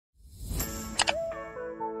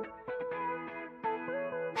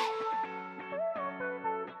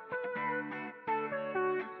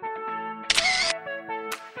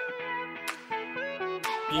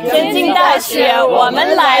天津大学，我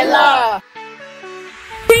们来了。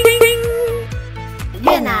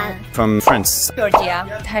越南 From France, Georgia,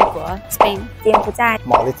 泰国 Spain 柬埔寨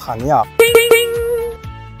马里塔尼亚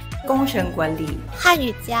工程管理汉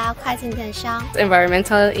语加跨境电商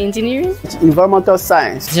Environmental Engineering Environmental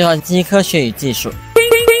Science 计算机科学与技术。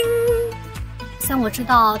像我知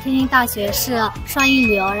道天津大学是双一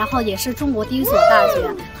流，然后也是中国第一所大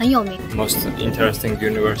学，很有名。 most interesting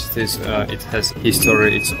universities. It has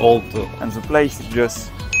history. It's old. And the place is just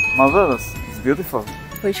marvelous. It's beautiful.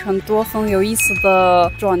 会很多很有意思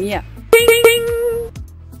的专业。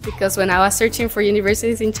Because when I was searching for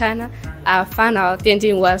universities in China, I found out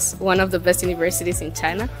Tianjin was one of the best universities in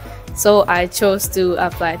China. So I chose to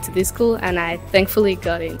apply to this school and I thankfully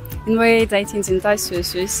got in. 因为在天津大学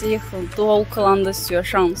学习很多乌克兰的学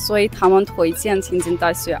生，所以他们推荐天津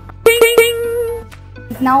大学。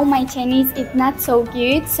Now my Chinese is not so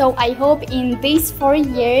good, so I hope in this 4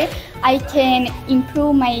 years I can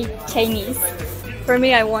improve my Chinese. For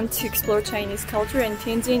me, I want to explore Chinese culture, and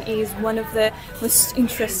Tianjin is one of the most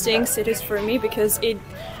interesting cities for me because it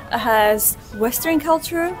has Western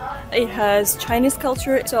culture, it has Chinese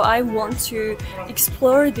culture, so I want to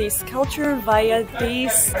explore this culture via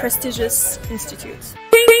these prestigious institutes.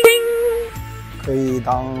 可以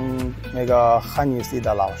当那个汉语系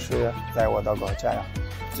的老师，在我的国家呀。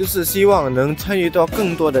就是希望能参与到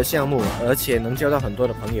更多的项目，而且能交到很多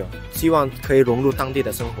的朋友，希望可以融入当地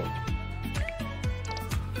的生活。